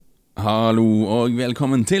Hallo og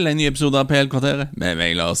velkommen til en ny episode av PL-kvarteret med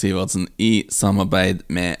meg, Lars Sivertsen, i samarbeid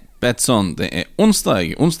med Betsson. Det er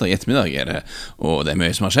onsdag ettermiddag er det, og det er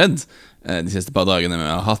mye som har skjedd de siste par dagene. Vi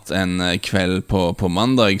har hatt en kveld på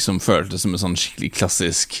mandag som føltes som en sånn skikkelig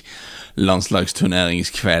klassisk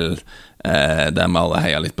landslagsturneringskveld, der vi alle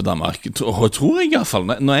heier litt på Danmark. Og tror jeg i hvert fall,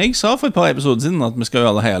 når jeg sa for et par episoder siden at vi skal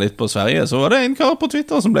jo alle heie litt på Sverige, så var det en kar på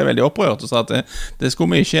Twitter som ble veldig opprørt og sa at det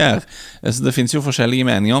skulle vi ikke gjøre. Så det finnes jo forskjellige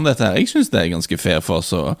meninger om dette her. Jeg synes det er ganske fair for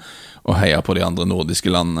oss å heie på de andre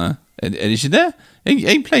nordiske landene. Er det ikke det?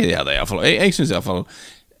 Jeg pleier å gjøre det i hvert fall. Jeg synes i hvert fall,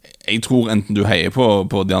 jeg tror enten du heier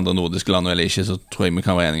på de andre nordiske landene eller ikke, så tror jeg vi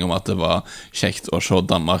kan være enige om at det var kjekt å se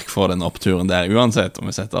Danmark få den oppturen der uansett, om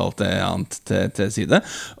vi setter alt det annet til side.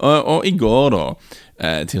 Og i går da,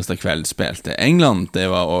 tirsdag kveld, spilte England. Det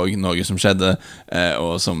var også noe som skjedde,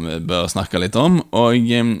 og som vi bør snakke litt om. Og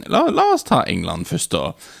la oss ta England først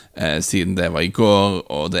da, siden det var i går,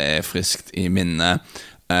 og det er friskt i minnet.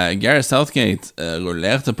 Gareth Southgate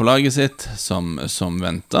rullerte på laget sitt som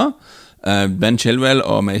ventet. Ben Chilwell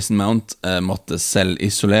og Mason Mount måtte selv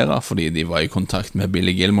isolere fordi de var i kontakt med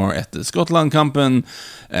Billy Gilmore etter Skottland-kampen.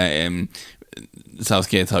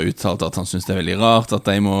 Southgate har uttalt at han synes det er veldig rart at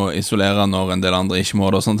de må isolere når en del andre ikke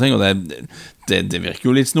må det og sånne ting, og det virker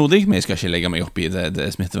jo litt snodig, men jeg skal ikke legge meg opp i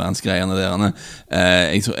det smittevernsgreiene derene.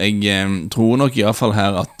 Jeg tror nok i hvert fall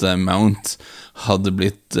her at Mount hadde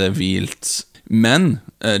blitt hvilt, men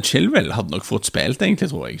Chilwell hadde nok fått spilt egentlig,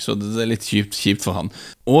 tror jeg, så det er litt kjipt for han.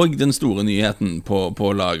 Og den store nyheten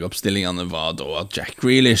på lagoppstillingene var da at Jack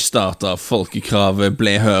Grealish startet. Folkekravet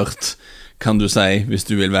ble hørt, kan du si, hvis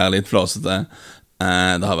du vil være litt flåsete.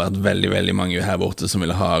 Det har vært veldig mange her borte som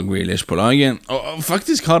vil ha Grealish på laget, og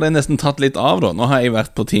faktisk har det nesten tatt litt av da. Nå har jeg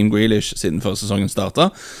vært på Team Grealish siden før sesongen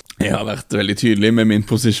startet. Jeg har vært veldig tydelig med min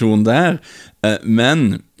posisjon der,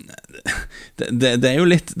 men det er jo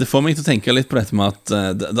litt, det får meg til å tenke litt på dette med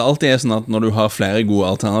at det alltid er sånn at når du har flere gode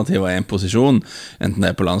alternativer i en posisjon, enten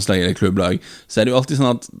det er på landslag eller klubblag, så er det jo alltid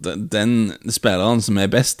sånn at den spilleren som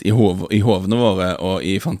er best i hovene våre og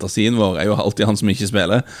i fantasien vår er jo alltid han som ikke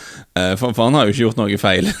spiller, for han har jo ikke gjort noe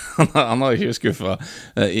feil. Han har jo ikke skuffet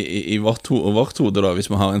i vårt hode da. Hvis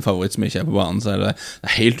vi har en favoritt som ikke er på banen, så er det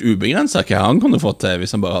helt ubegrenset hva han kunne fått til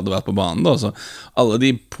hvis han bare hadde vært på banen da. Så alle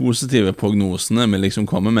de positive prognosene vi liksom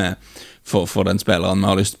kommer med for den spilleren vi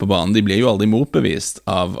har lyst på banen, de blir jo aldri motbevist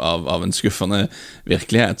av en skuffende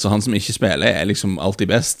virkelighet. Så han som ikke spiller er liksom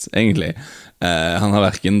alltid best, egentlig. Han har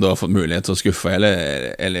hverken da fått mulighet til å skuffe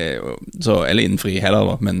eller innfri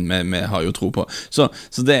heller da, men vi har jo tro på. Så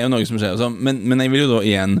det er jo noe som skjer. Så, men jeg vil jo da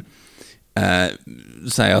igjen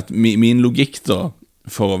si at min logikk da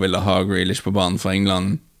for å ville ha Grealish på banen for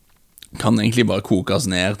England kan egentlig bare kokes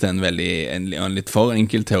ned til en litt for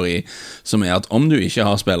enkel teori, som er at om du ikke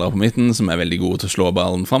har spillere på midten som er veldig gode til å slå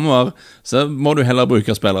ballen fremover, så må du heller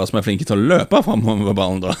bruke spillere som er flinke til å løpe fremover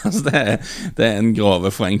ballen da. Så det er en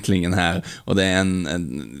grove forenklingen her, og det er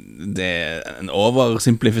en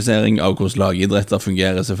oversimplifisering av hvordan lagidretter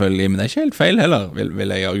fungerer selvfølgelig, men det er ikke helt feil heller,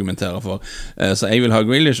 vil jeg argumentere for. Så jeg vil ha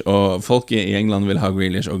Grealish, og folket i England vil ha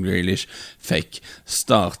Grealish, og Grealish fikk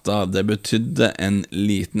starta. Det betydde en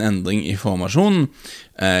liten endring i formasjonen.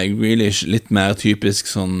 Grealish litt mer typisk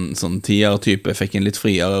sånn tier-type, fikk en litt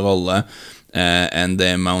friere rolle enn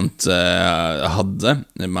det Mount hadde.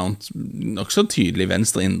 Mount nok så tydelig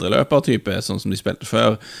venstre indreløper-type, sånn som de spilte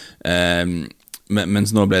før,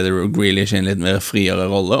 mens nå ble det Grealish en litt mer friere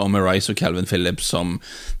rolle, og med Rice og Calvin Phillips som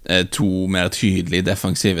to mer tydelige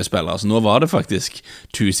defensive spillere. Så nå var det faktisk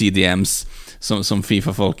 2 CDMs som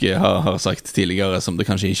FIFA-folk har sagt tidligere, som det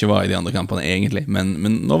kanskje ikke var i de andre kampene egentlig, men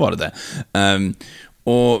nå var det det.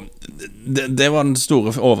 Og det var den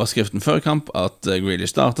store overskriften før kamp, at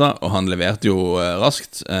Grealish startet, og han leverte jo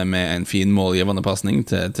raskt med en fin målgivende passning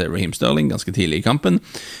til Raheem Sterling ganske tidlig i kampen.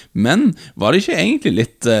 Men var det ikke egentlig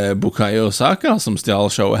litt Bukayo Saka som stjal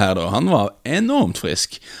showet her da? Han var enormt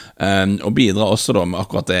frisk, og bidrar også da med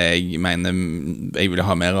akkurat det jeg mener jeg ville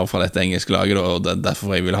ha mer av fra dette engelske laget da, og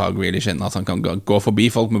derfor jeg ville ha Grealish inn, at han kan gå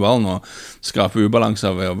forbi folk med ballen og skape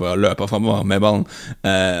ubalanser ved å løpe fremover med ballen,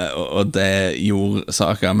 og det gjorde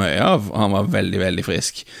Saka mye av. Han var veldig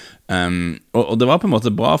frisk, og det var på en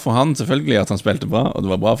måte bra for han selvfølgelig at han spilte bra, og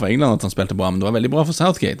det var bra for England at han spilte bra, men det var veldig bra for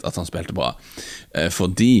Southgate at han spilte bra,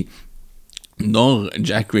 fordi når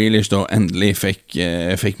Jack Grealish da endelig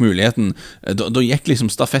fikk muligheten, da gikk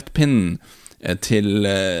liksom stafettpinnen til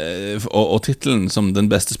og titlen som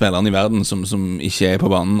den beste spilleren i verden som ikke er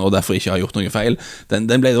på banen og derfor ikke har gjort noe feil, den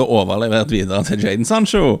ble da overlevert videre til Jadon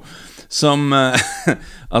Sancho, som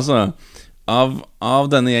altså av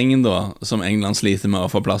denne gjengen da, som England sliter med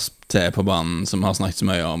å få plass til på banen, som har snakket så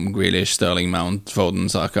mye om Grealish, Sterling, Mount, Foden,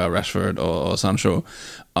 Saka, Rashford og Sancho,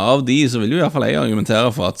 av de så vil jo i hvert fall jeg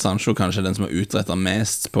argumentere for at Sancho kanskje er den som har utrettet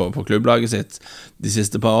mest på klubblaget sitt de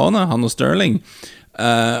siste par årene, han og Sterling.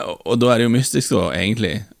 Og da er det jo mystisk da,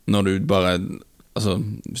 egentlig, når du bare... Altså,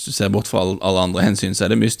 hvis du ser bort fra alle andre hensyn, så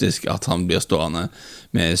er det mystisk at han blir stående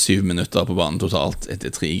med 7 minutter på banen totalt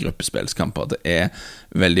etter 3 gruppespillskamper. Det er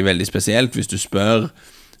veldig, veldig spesielt. Hvis du spør,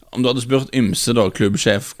 om du hadde spurt ymse da,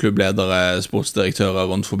 klubbsjef, klubbledere,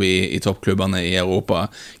 sportsdirektører rundt forbi i toppklubbene i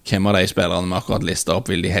Europa, hvem av de spillerne med akkurat lister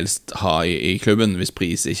opp vil de helst ha i klubben, hvis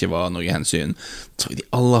pris ikke var noe hensyn, tror jeg de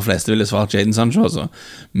aller fleste ville svart Jadon Sancho, altså.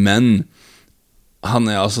 Men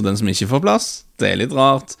han er altså den som ikke får plass. Det er litt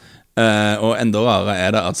rart. Og enda rarere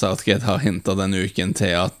er det at Southgate har hintet denne uken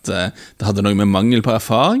til at det hadde noe med mangel på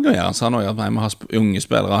erfaring å gjøre. Han sa noe at vi har unge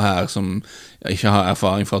spillere her som ikke har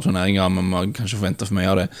erfaring fra turneringer, men må kanskje forvente for mye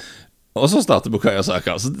av det. Og så starter Bukayo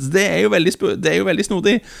Saka. Så det er jo veldig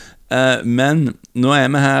snodig. Men nå er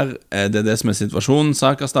vi her. Det er det som er situasjonen.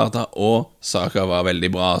 Saka startet, og Saka var veldig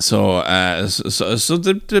bra. Så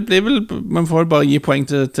det blir vel... Man får bare gi poeng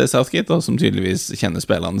til Southgate da, som tydeligvis kjenner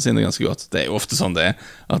spillerne sine ganske godt. Det er jo ofte sånn det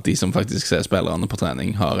at de som faktisk ser spillerne på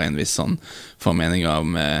trening har en viss sånn formening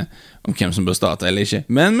om hvem som bør starte eller ikke.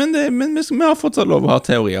 Men vi har fått lov å ha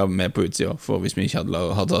teorier med på utsida, for hvis vi ikke hadde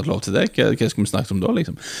hatt lov til det, hva skal vi snakke om da,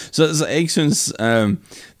 liksom? Så jeg synes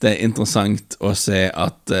det er interessant å se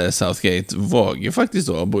at Southgate våger faktisk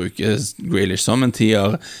da å bruke Grealish som en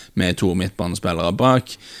tier med 2 midtbanespillere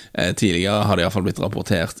bak. Tidligere har det i hvert fall blitt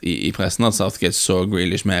rapportert i pressen at Southgate så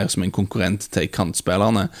Grealish mer som en konkurrent til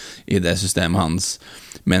kantspillerne i det systemet hans,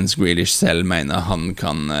 mens Grealish selv mener han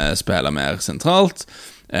kan spille mer sentralt.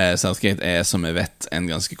 Southgate er, som vi vet, en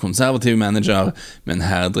ganske konservativ manager, men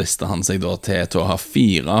her drister han seg da til å ha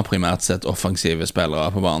 4 primært sett offensive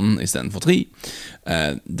spillere på banen i stedet for 3.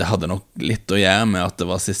 Det hadde nok litt å gjøre med at det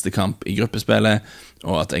var siste kamp i gruppespillet,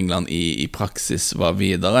 og at England i praksis var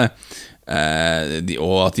videre.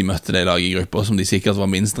 Og at de møtte det laget i grupper som de sikkert var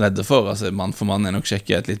minst redde for. Altså, mann for mann er nok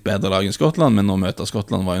Tsjekkia et litt bedre lag enn Skottland, men å møte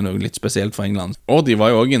Skottland var jo noe litt spesielt for England. Og de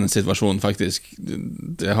var jo også i en situasjon, faktisk,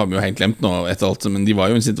 det har vi jo helt glemt nå etter alt, men de var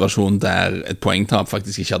jo i en situasjon der et poengtap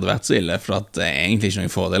faktisk ikke hadde vært så ille, for at det er egentlig ikke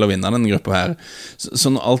noen fordel å vinne denne gruppa her. Så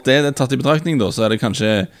når alt det er tatt i betraktning da, så er det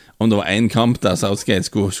kanskje, om det var en kamp der Southgate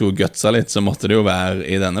skulle gutsa litt, så måtte det jo være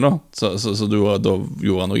i denne da. Så da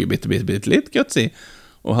gjorde han noe bitte litt gutsy,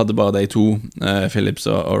 og hadde bare de 2, Phillips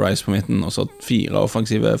og Rice på midten, og så 4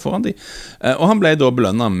 offensive foran de. Og han ble da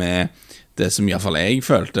belønnet med det som i hvert fall jeg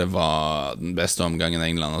følte var den beste omgangen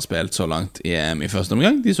England har spilt så langt i EM i første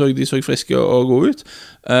omgang. De så friske og gode ut,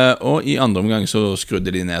 og i andre omgang så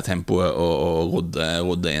skrudde de ned tempoet og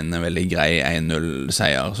rodde inn en veldig grei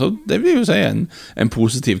 1-0-seier. Så det vil jo si en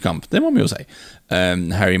positiv kamp, det må vi jo si.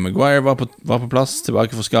 Harry Maguire var på plass,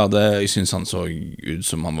 tilbake for skade. Jeg synes han så ut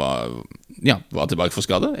som han var tilbake for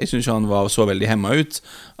skade. Jeg synes ikke han var så veldig hemmet ut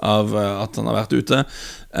av at han har vært ute.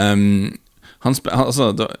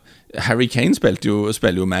 Harry Kane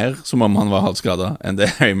spiller jo mer som om han var halvskadet enn det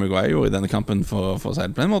Harry Maguire gjorde i denne kampen, for å si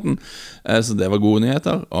det på den måten. Så det var gode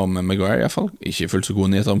nyheter om Maguire i hvert fall. Ikke fullt så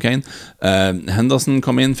gode nyheter om Kane. Henderson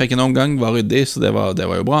kom inn, fikk en omgang, var ryddig, så det var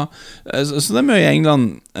jo bra. Så det er mye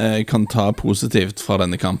England kan ta positivt fra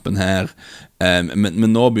denne kampen her.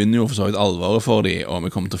 Men nå begynner jo for så vidt alvoret for dem, og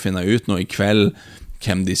vi kommer til å finne ut nå i kveld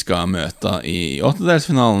hvem de skal møte i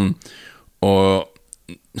åttedelsfinalen. Og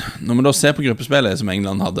når vi da ser på gruppespillet som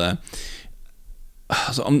England hadde,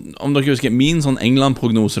 altså om dere husker, min sånn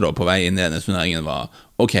England-prognose da på vei inn i denne turneringen var,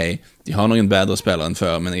 ok, de har noen bedre spillere enn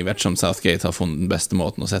før, men jeg vet ikke om Southgate har funnet den beste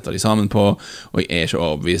måten å sette de sammen på, og jeg er ikke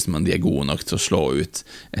overbevist, men de er gode nok til å slå ut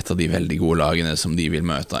et av de veldig gode lagene som de vil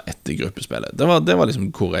møte etter gruppespillet. Det var liksom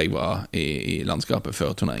hvor jeg var i landskapet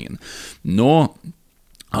før turneringen. Nå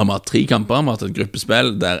har vi hatt 3 kamper, vi har hatt et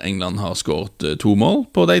gruppespill der England har skåret 2 mål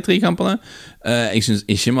på de 3 kampene. Jeg synes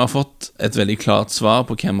ikke vi har fått et veldig klart svar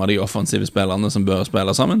på hvem av de offensive spillerne som bør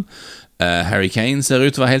spille sammen. Harry Kane ser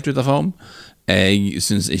ut til å være helt ut av form. Jeg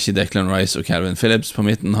synes ikke Declan Rice og Calvin Phillips på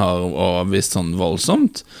midten har overbevist sånn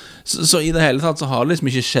voldsomt. Så i det hele tatt så har det liksom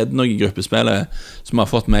ikke skjedd noe i gruppespillet som har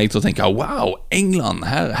fått meg til å tenke, wow, England,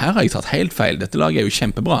 her har jeg tatt helt feil, dette laget er jo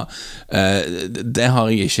kjempebra. Det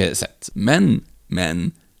har jeg ikke sett. Men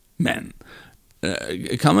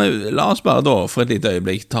la oss bare da for et lite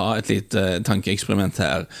øyeblikk ta et lite tankeeksperiment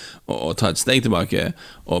her og ta et steg tilbake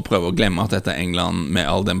og prøve å glemme at dette er England med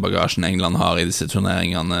all den bagasjen England har i disse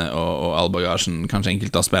turneringene og all bagasjen kanskje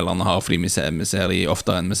enkelte av spillerne har fordi vi ser de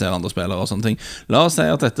oftere enn vi ser andre spillere og sånne ting. La oss si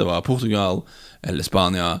at dette var Portugal eller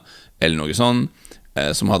Spania eller noe sånn.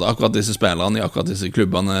 som hadde akkurat disse spillerne i akkurat disse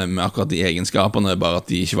klubbene med akkurat de egenskapene, bare at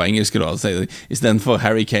de ikke var engelske da. I stedet for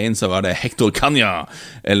Harry Kane så var det Hector Cagna,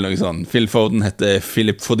 eller noe sånt. Phil Foden hette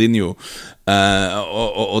Philip Fordinho,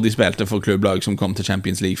 og de spilte for klubblag som kom til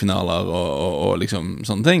Champions League-finaler og liksom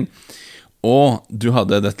sånne ting. Og du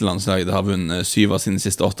hadde dette landslaget, det har vunnet 7 av sine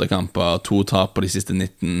siste 8 kamper, 2 tap på de siste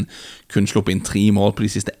 19, kun sluppet inn 3 mål på de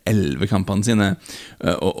siste 11 kampene sine,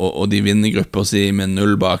 og de vinner grupper si med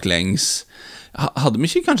 0 baklengs. Hadde vi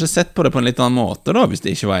ikke kanskje sett på det på en litt annen måte da, hvis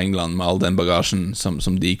det ikke var England med all den bagasjen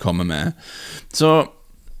som de kommer med? Så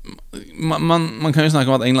man kan jo snakke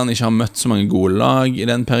om at England ikke har møtt så mange gode lag i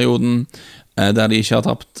den perioden, der de ikke har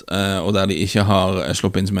tapt, og der de ikke har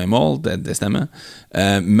sluppet inn så mye mål, det stemmer.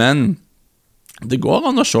 Men det går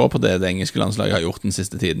an å se på det engelske landslaget har gjort den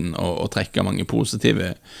siste tiden, og trekke mange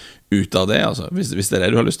positive ut av det, altså, hvis det er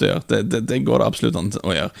det du har lyst til å gjøre. Det går det absolutt an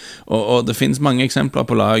å gjøre. Og det finnes mange eksempler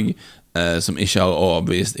på lag som ikke har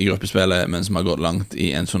overbevist i gruppespillet, men som har gått langt i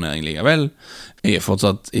en turnering likevel. Jeg er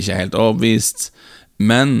fortsatt ikke helt overbevist,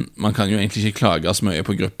 men man kan jo egentlig ikke klage så mye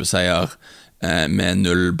på gruppeseier med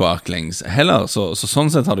 0 baklengs heller, så sånn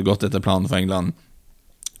sett har det gått etter planen for England.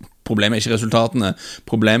 Problemet er ikke resultatene.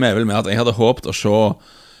 Problemet er vel med at jeg hadde håpet å se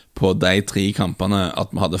på de 3 kampene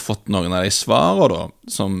at vi hadde fått noen av de svarene da,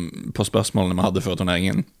 som på spørsmålene vi hadde før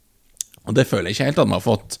turneringen. Og det føler jeg ikke helt at vi har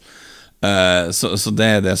fått. Så det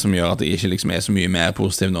er det som gjør at jeg ikke liksom er så mye mer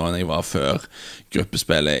positiv nå enn jeg var før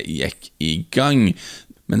gruppespillet gikk i gang.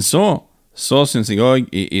 Men så synes jeg også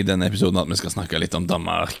i denne episoden at vi skal snakke litt om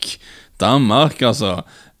Danmark. Danmark, altså.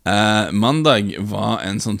 Mandag var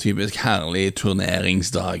en sånn typisk herlig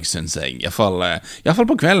turneringsdag, synes jeg. I hvert fall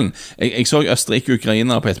på kvelden. Jeg så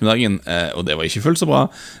Østerrike-Ukraina på ettermiddagen, og det var ikke fullt så bra.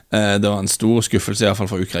 Det var en stor skuffelse, i hvert fall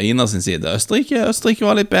fra Ukraina sin side. Østerrike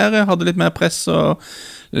var litt bedre, hadde litt mer press og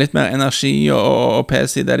litt mer energi og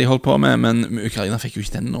pes i det de holdt på med, men Ukraina fikk jo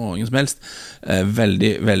ikke til noen som helst.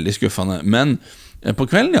 Veldig, veldig skuffende. Men på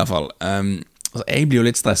kvelden i hvert fall, altså, jeg blir jo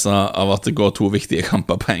litt stresset av at det går 2 viktige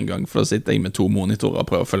kamper på en gang, for da sitter jeg med 2 monitorer og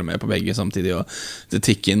prøver å følge med på begge samtidig, og det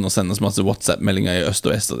tikker inn og sendes masse WhatsApp-meldinger i øst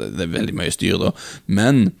og vest, og det er veldig mye styr da.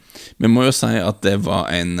 Men vi må jo si at det var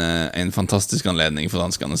en fantastisk anledning for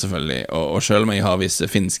danskene selvfølgelig, og selv om jeg har visse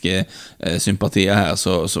finske sympatier her,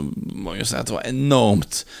 så må jeg jo si at det var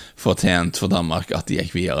enormt fortjent for Danmark at de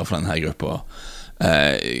gikk videre fra denne gruppa.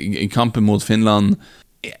 Kampen mot Finland,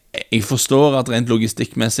 jeg forstår at rent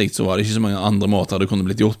logistikkmessig så var det ikke så mange andre måter det kunne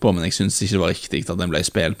blitt gjort på, men jeg synes ikke det var riktig at den ble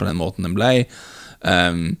spilt på den måten den ble.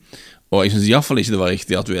 Og jeg synes i hvert fall ikke det var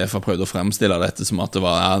riktig at UEFA prøvde å fremstille dette som at det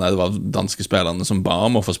var danske spillerne som ba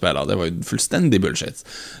om å få spille. Det var jo fullstendig bullshit.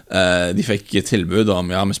 De fikk tilbud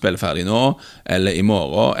om vi spiller ferdig nå, eller i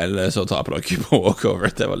morgen, eller så taper dere på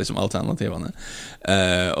walkover. Det var liksom alternativene.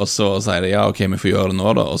 Og så sier de ok, vi får gjøre det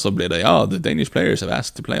nå da, og så blir det the Danish players have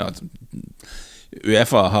asked to play out.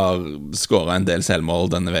 UEFA har skåret en del selvmål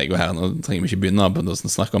denne vegen her. Nå trenger vi ikke begynne på å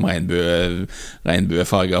snakke om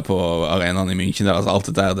regnbuefarger på arenaen i München. Altså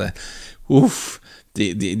alt det der,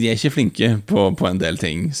 de er ikke flinke på en del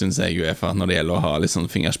ting, synes jeg, UEFA, når det gjelder å ha litt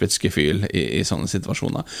sånn fingerspitzgefühl i sånne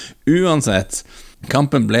situasjoner. Uansett,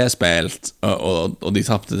 kampen ble spilt, og de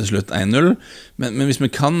tappte til slutt 1-0, men hvis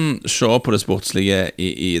vi kan se på det sportslige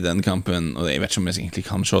i den kampen, og jeg vet ikke om vi egentlig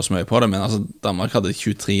kan se så mye på det, men altså, Danmark hadde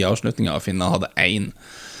 23 avslutninger, og Finland hadde 1.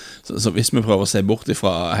 Så hvis vi prøver å se bort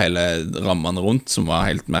ifra hele rammene rundt, som var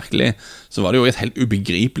helt merkelig, så var det jo et helt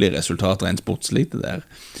ubegripelig resultat rent sportslig det der.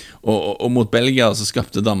 Og mot Belgia så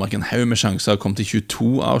skapte Danmark en haug med sjanser, kom til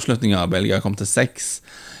 22 avslutninger, Belgia kom til 6.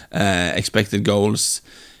 Expected goals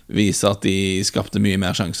viser at de skapte mye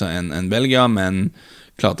mer sjanser enn Belgia, men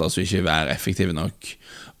klarte altså ikke være effektive nok.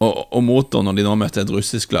 Og mot når de nå møtte et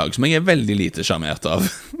russisk lag, som jeg er veldig lite charmert av,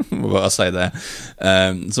 må bare si det,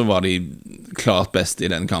 så var de klart best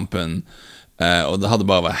i den kampen, og det hadde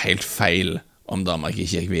bare vært helt feil om Danmark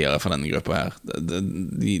ikke gikk videre fra denne gruppa her.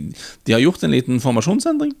 De har gjort en liten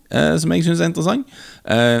formasjonsendring, som jeg synes er interessant.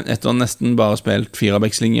 Etter å nesten bare spilt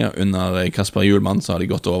 4-bekkslinjer under Kasper Hjulmann, så har de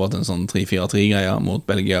gått over til en sånn 3-4-3-greier mot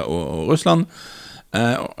Belgia og Russland.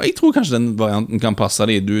 Og jeg tror kanskje den varianten kan passe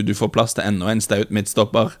de. Du får plass til enda en staut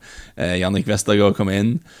midtstopper. Jannik Vestergaard kommer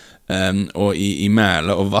inn. Og i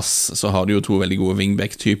Mæle og Vass så har de jo 2 veldig gode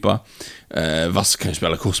wingback-typer. Vass kan jo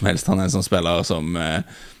spille hvor som helst. Han er en sånn spiller som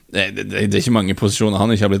det er ikke mange posisjoner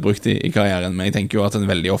han ikke har blitt brukt i karrieren, men jeg tenker jo at en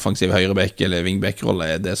veldig offensiv høyreback eller wingback-rolle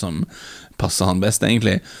er det som passer han best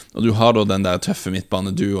egentlig. Og du har da den der tøffe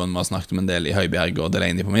midtbaneduoen vi har snakket om en del i Højbjerg og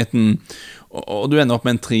Delaney på midten, og du ender opp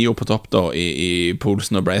med en trio på topp da i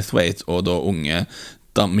Poulsen og Braithwaite, og da unge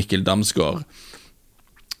Mikkel Damsgaard,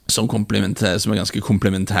 som er ganske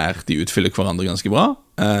komplementært. De utfyller hverandre ganske bra.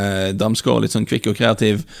 Damsgaard litt sånn kvikk og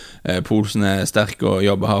kreativ. Poulsen sterk og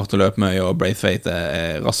jobber hardt og løper mye, og Braithwaite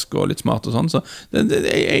rask og litt smart og sånn, så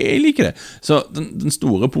jeg liker det. Så den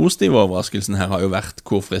store positive overraskelsen her har jo vært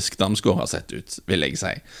hvor frisk Damsgaard har sett ut, vil jeg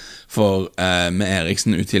si. For med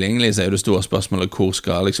Eriksen utilgjengelig så er jo det store spørsmålet hvor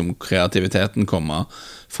skal liksom kreativiteten komme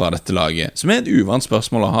fra dette laget, som et uvant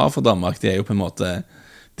spørsmål å ha for Danmark. De jo på en måte,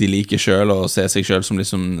 de liker selv å se seg selv som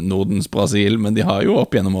liksom Nordens Brasil, men de har jo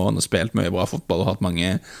opp gjennom årene spilt mye bra fotball og hatt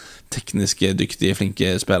mange tekniske, dyktige,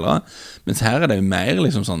 flinke spillere. Mens her det jo mer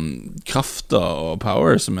liksom sånn kraft og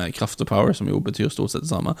power, som jo betyr stort sett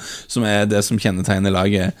det samme, som det som kjennetegner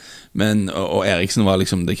laget. Men, og Eriksen var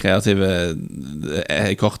liksom det kreative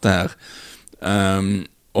kortet her.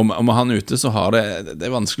 Og med han ute så har det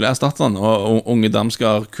vanskelig å erstatte han. Og unge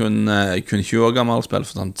Damsgaard kun 20 år gammel, spiller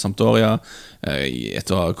for Sampdoria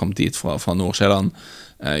etter å ha kommet dit fra Nord-Sjælland,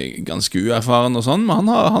 ganske uerfaren og sånn, men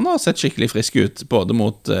han har sett skikkelig frisk ut både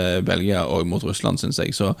mot Belgia og mot Russland, synes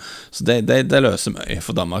jeg. Så det løser mye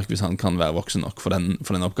for Danmark hvis han kan være voksen nok for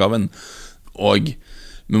den oppgaven. Og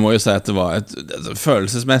vi må jo si at det var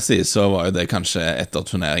følelsesmessig så var jo det kanskje etter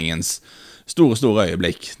turneringens store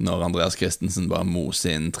øyeblikk når Andreas Christensen bare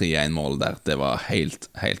moser inn 3-1-mål der. Det var helt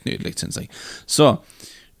nydelig, synes jeg. Så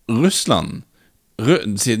Russland,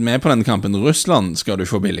 siden vi på denne kampen, Russland skal du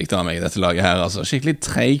få billig av meg i dette laget her, altså skikkelig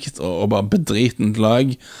tregt og bare bedritent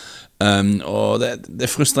lag. Og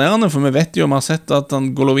det frustrerende, for vi vet jo, vi har sett at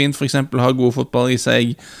Golovin for eksempel har god fotball i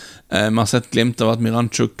seg. Vi har sett glimt av at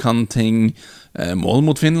Miranchuk kan ting. Mål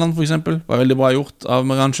mot Finland for eksempel var veldig bra gjort av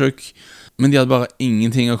Miranchuk, men de hadde bare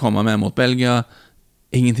ingenting å komme med mot Belgia,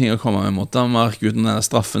 ingenting å komme med mot Danmark, uten denne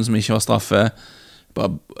straffen som ikke var straffe.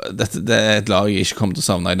 Det et lag jeg ikke kommer til å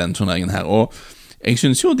savne i denne turneringen her. Og jeg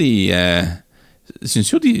synes jo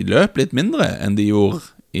de løp litt mindre enn de gjorde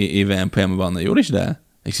i VM på hjemmebane. Gjorde de ikke det?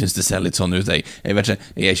 Jeg synes det ser litt sånn ut. Jeg vet ikke,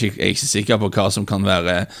 jeg er ikke sikker på hva som kan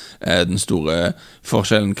være den store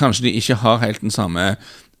forskjellen. Kanskje de ikke har helt den samme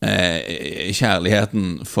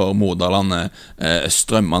kjærligheten for moderlandet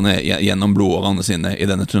strømmende gjennom blodårene sine i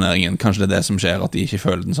denne turneringen. Kanskje det det som skjer, at de ikke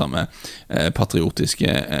føler den samme patriotiske,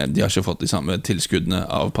 de har ikke fått de samme tilskuddene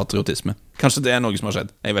av patriotisme. Kanskje det noe som har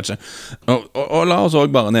skjedd, jeg vet ikke. Og la oss også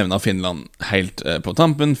bare nevne Finland helt på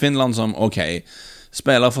tampen. Finland som,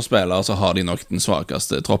 spiller for spiller så har de nok den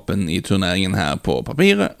svakeste troppen i turneringen her på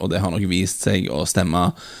papiret, og det har nok vist seg å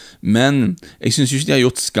stemme. Men jeg synes jo ikke de har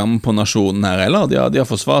gjort skam på nasjonen her heller. De har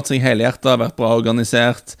forsvart seg helhjertet, vært bra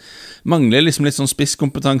organisert. Mangler liksom litt sånn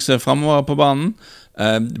spisskompetanse fremover på banen.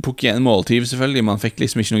 Pukk igjen måltid selvfølgelig. Man fikk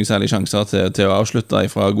liksom ikke noen særlig sjanser til å avslutte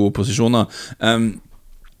fra gode posisjoner.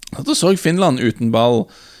 Da så Finland uten ball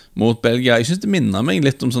mot Belgia. Jeg synes det minner meg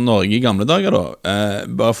litt om sånn Norge i gamle dager da.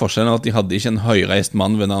 Bare forskjellen er at de hadde ikke en høyreist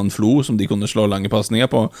mann ved navn Flo som de kunne slå lange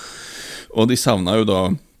passninger på. Og de savnet jo da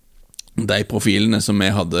de profilene som vi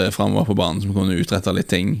hadde fremover på banen som kunne utrette litt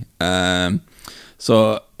ting. Så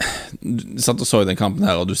satt og så i den kampen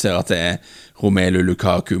her, og du ser at det Romelu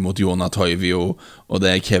Lukaku mot Jonah Toivio, og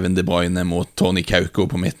det Kevin De Bruyne mot Tony Kauko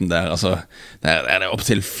på midten der. Altså, der det opp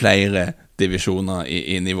til flere divisjoner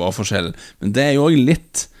i nivåforskjell. Men det jo også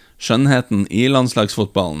litt skjønnheten i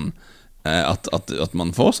landslagsfotballen, at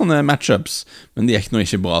man får sånne matchups, men det gikk nå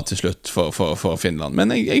ikke bra til slutt for Finland.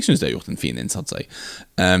 Men jeg synes de har gjort en fin innsats.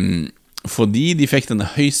 Fordi de fikk denne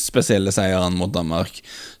høyst spesielle seieren mot Danmark,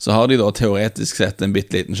 så har de da teoretisk sett en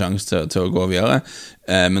bitteliten sjanse til å gå videre,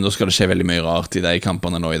 men da skal det skje veldig mye rart i de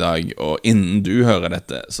kampene nå i dag, og innen du hører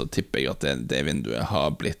dette, så tipper jeg at det vinduet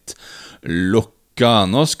har blitt lukka.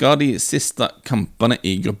 Nå skal de siste kampene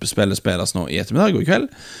i gruppespillet spilles nå i ettermiddag og i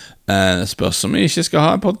kveld. Spørs om vi ikke skal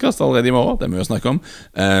ha en podcast allerede i morgen. Det må vi jo snakke om.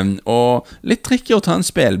 Og litt tricky å ta en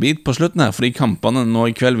spilbit på slutten her, fordi kampene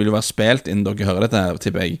nå i kveld vil jo være spilt innen dere hører dette her,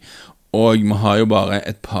 tipper jeg. Og vi har jo bare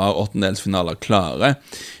et par åttendelsfinaler klare.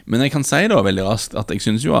 Men jeg kan si da veldig raskt at jeg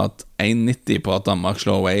synes jo at 1,90 på at Danmark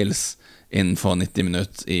slår Wales innenfor 90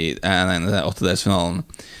 minutter i åttendelsfinalen,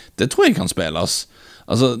 det tror jeg kan spilles.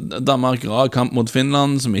 Altså, Danmark rar kamp mot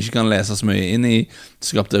Finland, som ikke kan lese så mye inn i.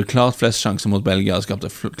 Skapte klart flest sjanser mot Belgia, skapte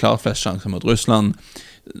klart flest sjanser mot Russland.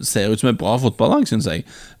 Ser ut som et bra fotballag, synes jeg.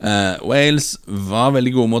 Wales var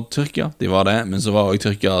veldig gode mot Tyrkia, de var det, men så var også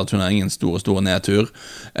Tyrkia turneringens store nedtur.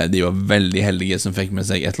 De var veldig heldige som fikk med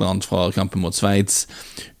seg et eller annet fra kampen mot Sveits.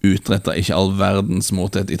 Utrettet ikke all verdens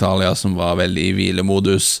mot et Italia som var veldig i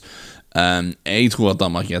hvilemodus. Jeg tror at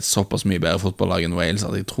Danmark et såpass mye bedre fotballag enn Wales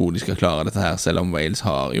at jeg tror de skal klare dette her, selv om Wales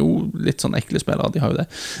har jo litt sånn ekle spillere, de har jo det.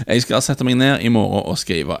 Jeg skal sette meg ned i morgen og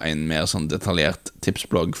skrive en mer sånn detaljert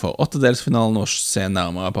tipsblogg for åttedelsfinalen og se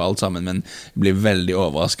nærmere på alt sammen, men jeg blir veldig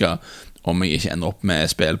overrasket om jeg ikke ender opp med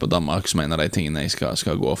spill på Danmark, som en av de tingene jeg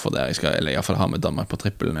skal gå for der. Eller i hvert fall ha med Danmark på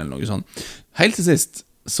trippelen, eller noe sånt. Helt til sist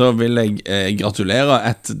så vil jeg gratulere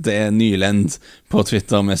det Nylend på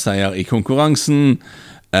Twitter med seier i konkurransen.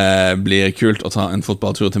 Blir kult å ta en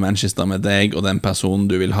fotballtur til Manchester med deg og den personen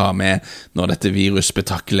du vil ha med når dette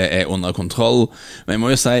virusspektaklet under kontroll. Men jeg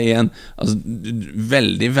må jo si igjen, altså,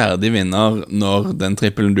 veldig verdig vinner når den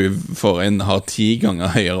trippelen du får inn har 10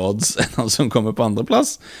 ganger høyere odds enn han som kommer på andre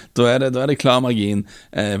plass. Da er det klar margin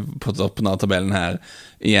på toppen av tabellen her.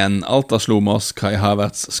 Igjen, Alta slo Moss, Kai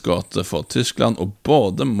Havertz skårte for Tyskland, og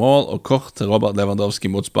både mål og kort til Robert Lewandowski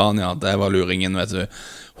mot Spania, det var luringen, vet du.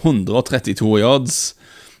 132 i odds.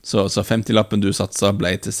 Så 50-lappen du satsa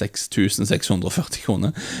ble til 6.640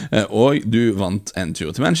 kroner, og du vant en tur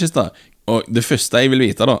til Manchester. Og det første jeg vil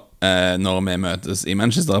vite da, når vi møtes i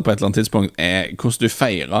Manchester på et eller annet tidspunkt, hvordan du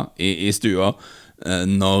feirer i stua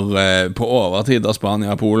på overtid av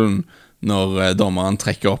Spania-Polen, når dommeren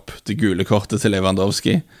trekker opp det gule kortet til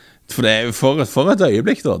Lewandowski. For det er for et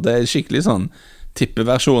øyeblikk da, det er skikkelig sånn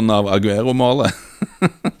tippeversjonen av Aguero-målet.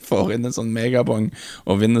 Får inn en sånn megabong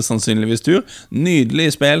og vinner sannsynligvis tur. Nydelig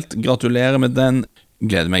spilt, gratulerer med den.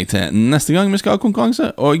 Gleder meg til neste gang vi skal ha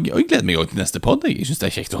konkurranse, og gleder meg også til neste podd. Jeg synes det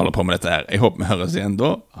er kjekt å holde på med dette her. Jeg håper vi høres igjen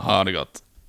da. Ha det godt.